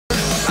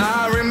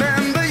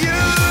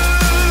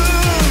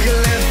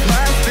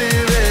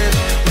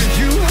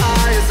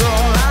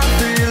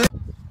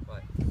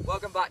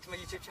to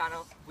my YouTube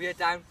channel. We are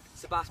down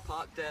Sebas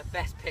Park, the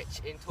best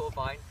pitch in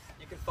Torfaen.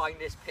 You can find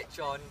this pitch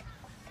on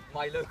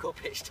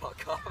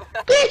mylocalpitch.com.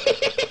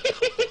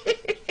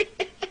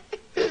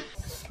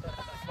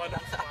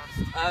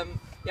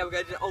 Yeah, we're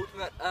going to do the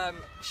ultimate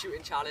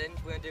shooting challenge.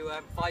 We're going to do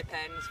 5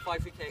 pens,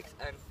 5 free kicks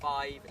and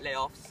 5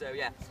 layoffs. So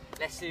yeah,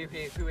 let's see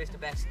who is the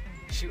best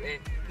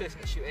person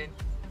at shooting.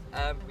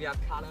 We have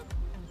Callum,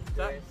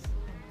 Lewis,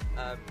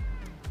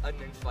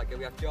 unknown striker,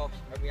 we have Josh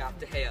and we have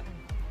De Gea.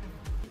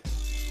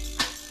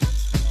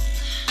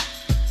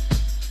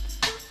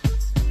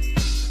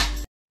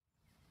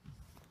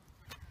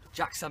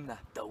 Jack Sumner,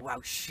 the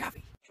Welsh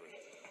Shabby.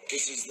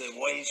 This is the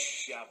Welsh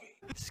Shabby.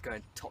 This is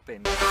going top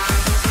bin.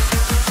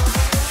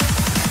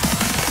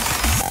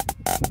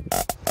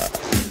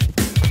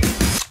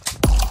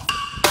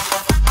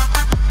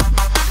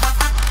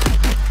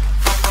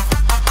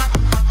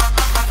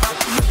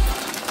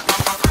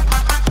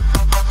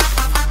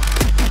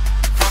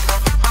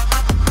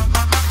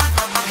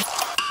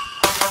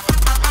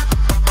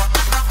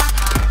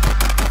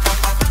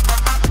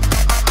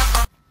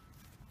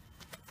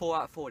 4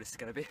 out of 4 this is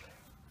going to be.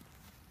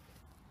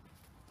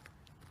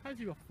 How have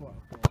you got 4 out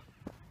of 4?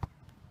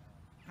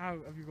 How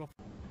have you got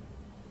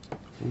 4?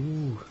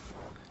 Ooh,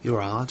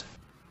 you're hard.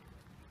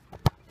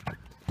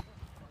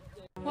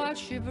 While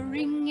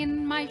shivering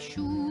in my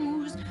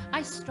shoes,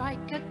 I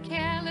strike a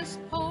careless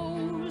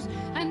pose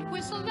and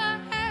whistle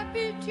a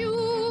happy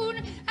tune,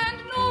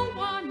 and no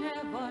one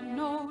ever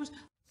knows.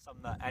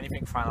 Something that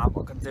anything Frank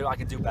Lampard can do, I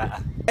can do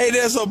better. Hey,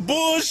 there's some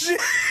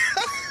bullshit!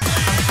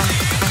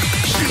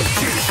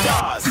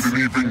 Didn't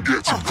even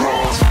get to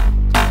cross.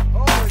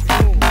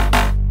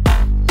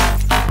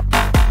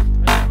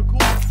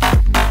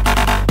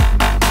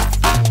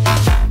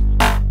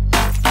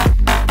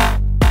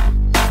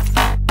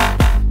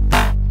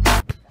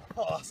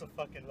 Oh, that's a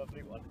fucking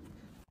lovely one.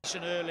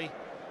 Early.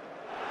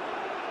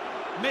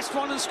 Missed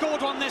one and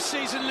scored one this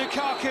season,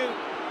 Lukaku.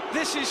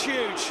 This is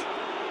huge.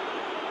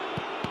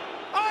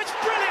 Oh, it's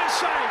brilliant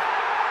save!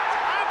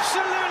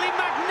 Absolutely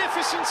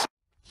magnificent.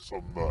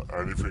 Something that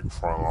anything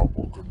Frank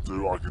Lampard can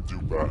do, I can do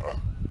better.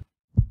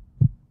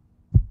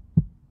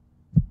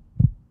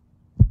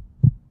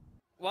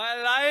 What a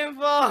line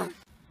for!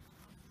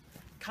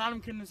 Callum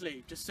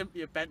Kinsley, just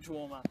simply a bench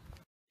warmer.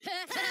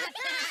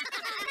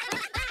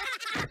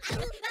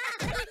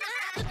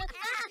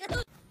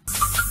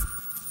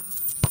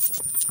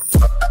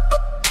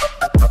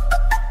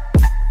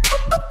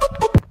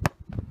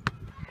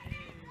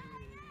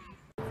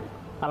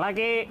 I like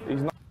it.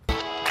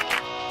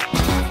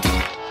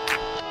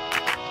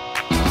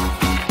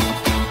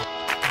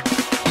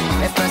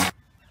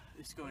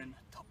 It's going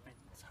top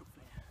bins,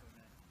 hopefully.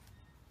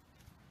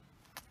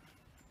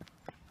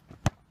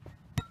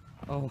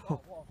 Oh.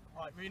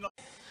 Right, really not.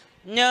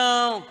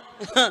 No,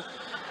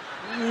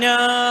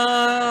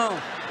 no,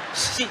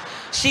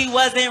 she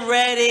wasn't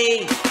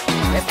ready.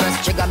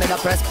 Press trigger, me no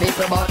press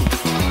people button.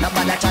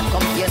 Nobody chat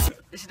come yes.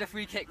 This is the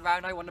free kick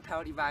round, I won the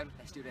penalty round.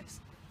 Let's do this.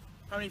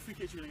 How many free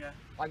kicks are you gonna get?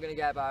 I'm going to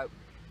get about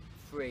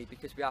 3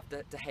 because we have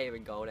De Gea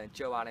in goal and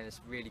Joe Allen is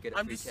really good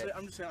at free kicks.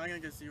 I'm just saying I'm gonna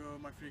get 0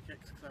 on my free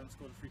kicks because I haven't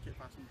scored a free kick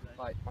pass in today.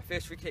 Right, my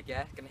first free kick,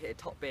 yeah, going to hit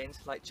the top bins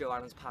like Joe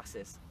Allen's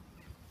passes.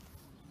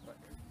 Right.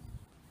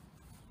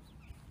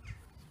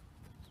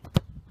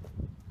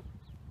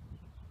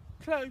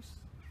 Close.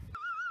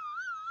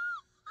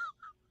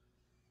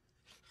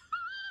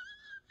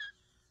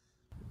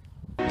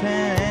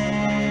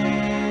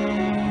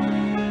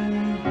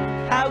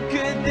 How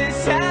could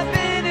this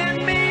happen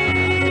to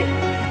me?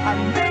 I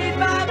made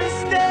my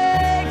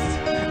mistakes,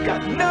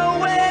 got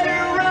nowhere to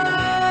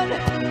run.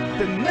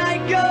 The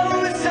night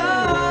goes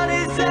on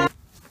as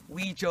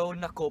Wee Joe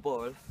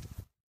Knuckleball.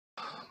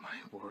 Oh, my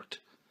word.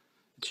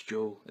 It's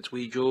Joe. It's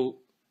wee Joe.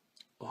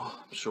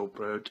 Oh, I'm so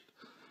proud.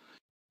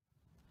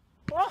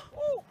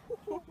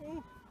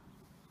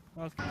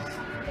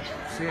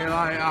 See you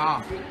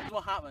later.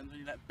 What happens when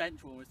you let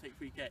bench warmers take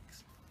free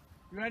kicks?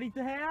 You ready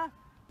to hear?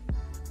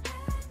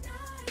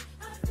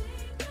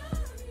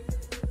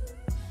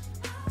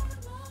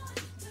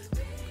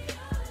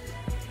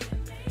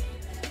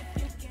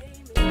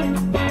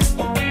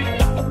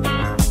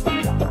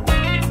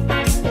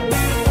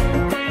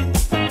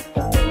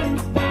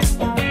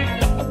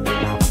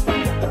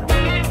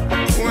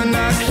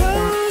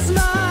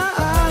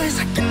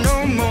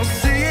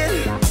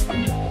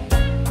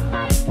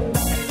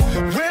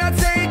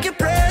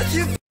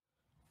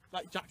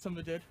 Like Jack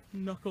Sumner did,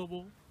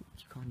 knuckleball.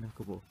 You can't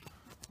knuckleball.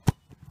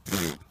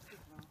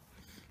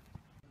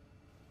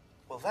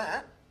 Well,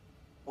 that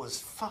was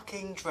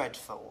fucking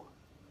dreadful.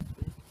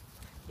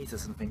 He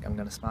doesn't think I'm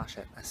going to smash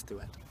it. Let's do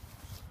it.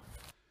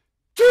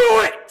 Do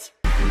it!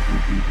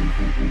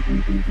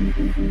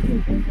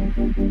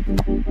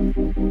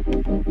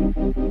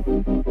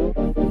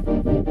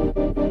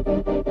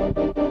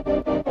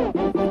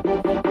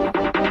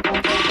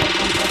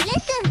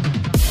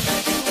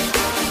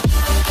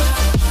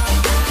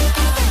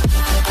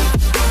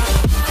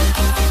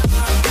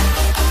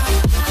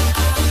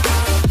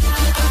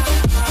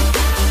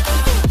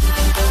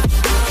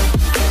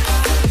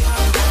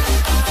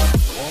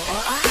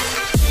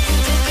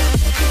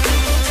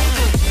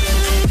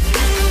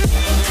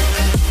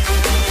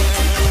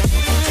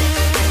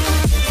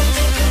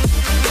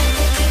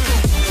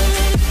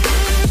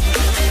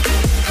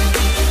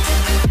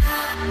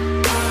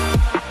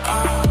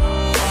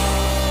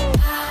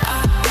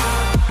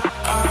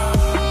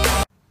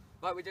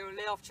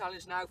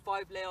 challenge now.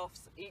 5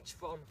 layoffs each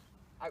from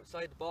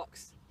outside the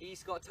box.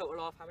 He's got a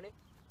total of how many?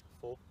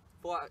 4.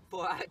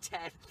 4 out of 10.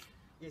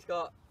 He's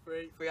got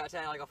 3 out of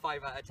 10. I got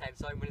 5 out of 10.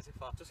 So I'm winning so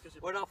far. Just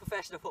we're not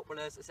professional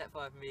footballers except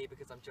for me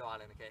because I'm Joe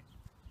Allen. Okay.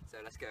 So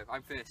let's go.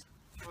 I'm first.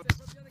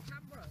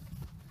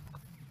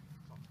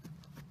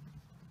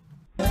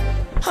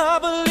 I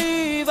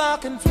believe I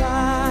can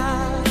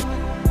fly.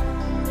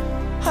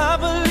 I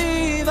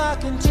believe I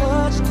can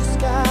touch the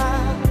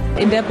sky.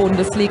 In der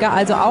Bundesliga,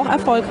 also auch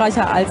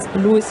erfolgreicher als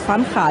Louis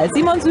van Gaal.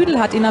 Simon Südel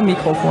hat ihn am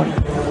Mikrofon.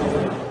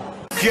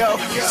 Yo,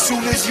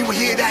 soon as you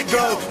hear that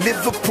go,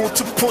 Liverpool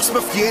to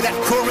Portsmouth, yeah, that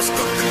chorus got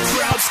the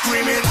crowd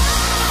screaming.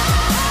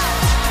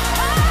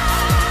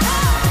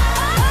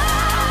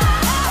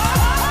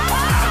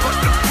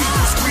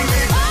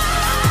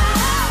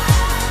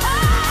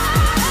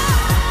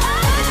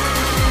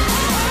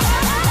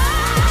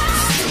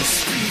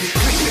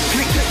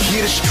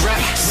 Hear the strap,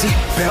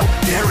 seatbelt,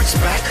 there it's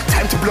back.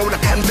 Time to blow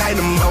like I'm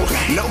dynamo.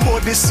 No more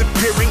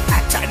disappearing.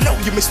 I know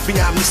you missed me,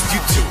 I missed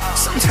you too.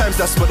 Sometimes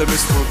that's what the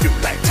wrist will do.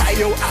 Like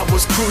Tayo, I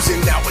was cruising.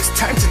 Now it's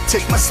time to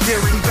take my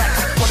steering back.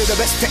 One of the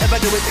best to ever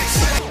do it.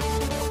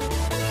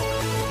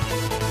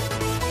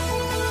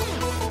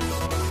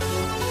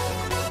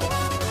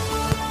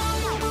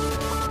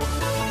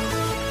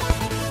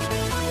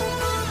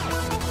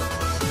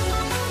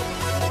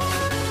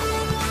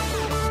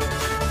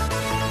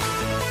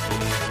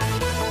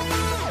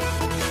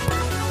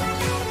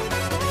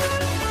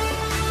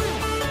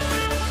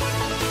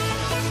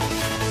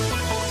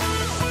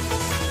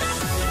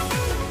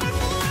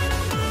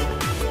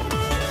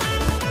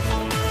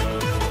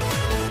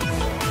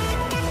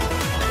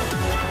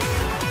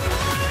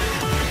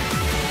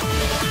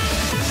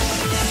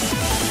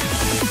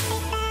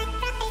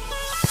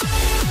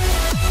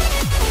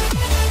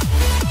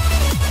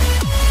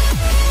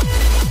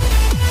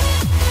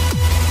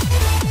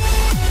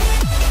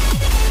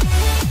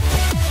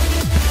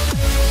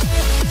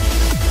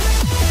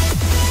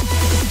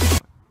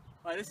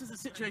 This is the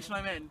situation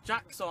I'm in.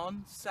 Jack's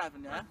on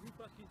 7, yeah?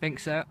 Think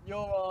so. You're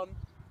on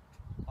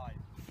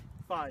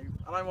 5.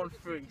 And I'm on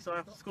 3, so I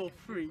have to score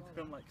 3 to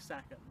become like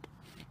second.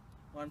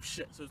 Well, I'm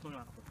shit, so it's not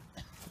gonna happen.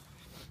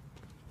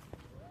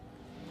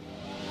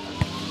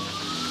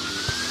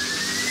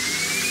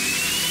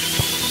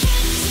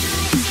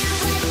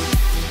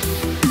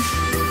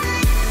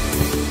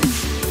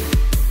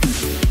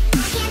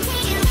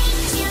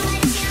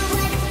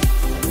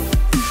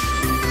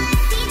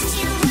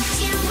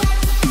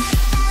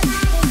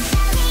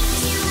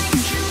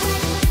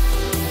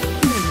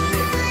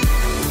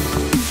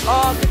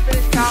 Oh, good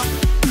finish, Cal.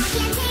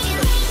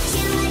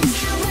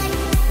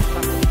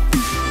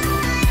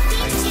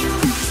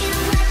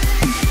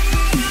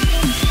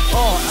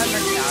 Oh,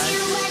 unlucky, guys.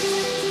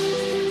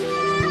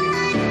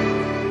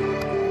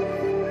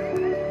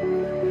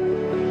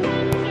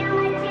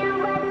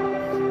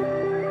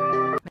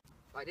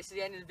 Right, this is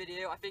the end of the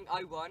video. I think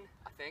I won.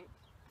 I think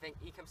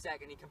he comes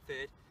second, he comes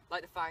third. I'd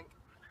like to thank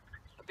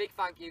a big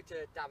thank you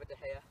to David De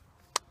Gea.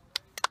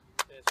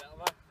 Cheers,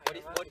 gentlemen.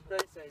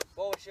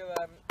 What was your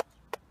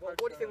what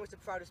do you think was the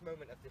proudest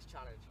moment of this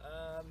challenge?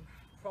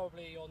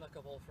 Probably your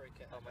knuckleball free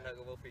kick. Oh, my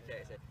knuckleball free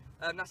kick, is it?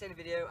 That's the end of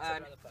the video,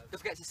 and don't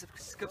forget to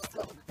subscribe.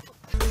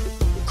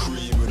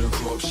 Cream with a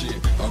crop shit,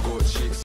 I got chicks.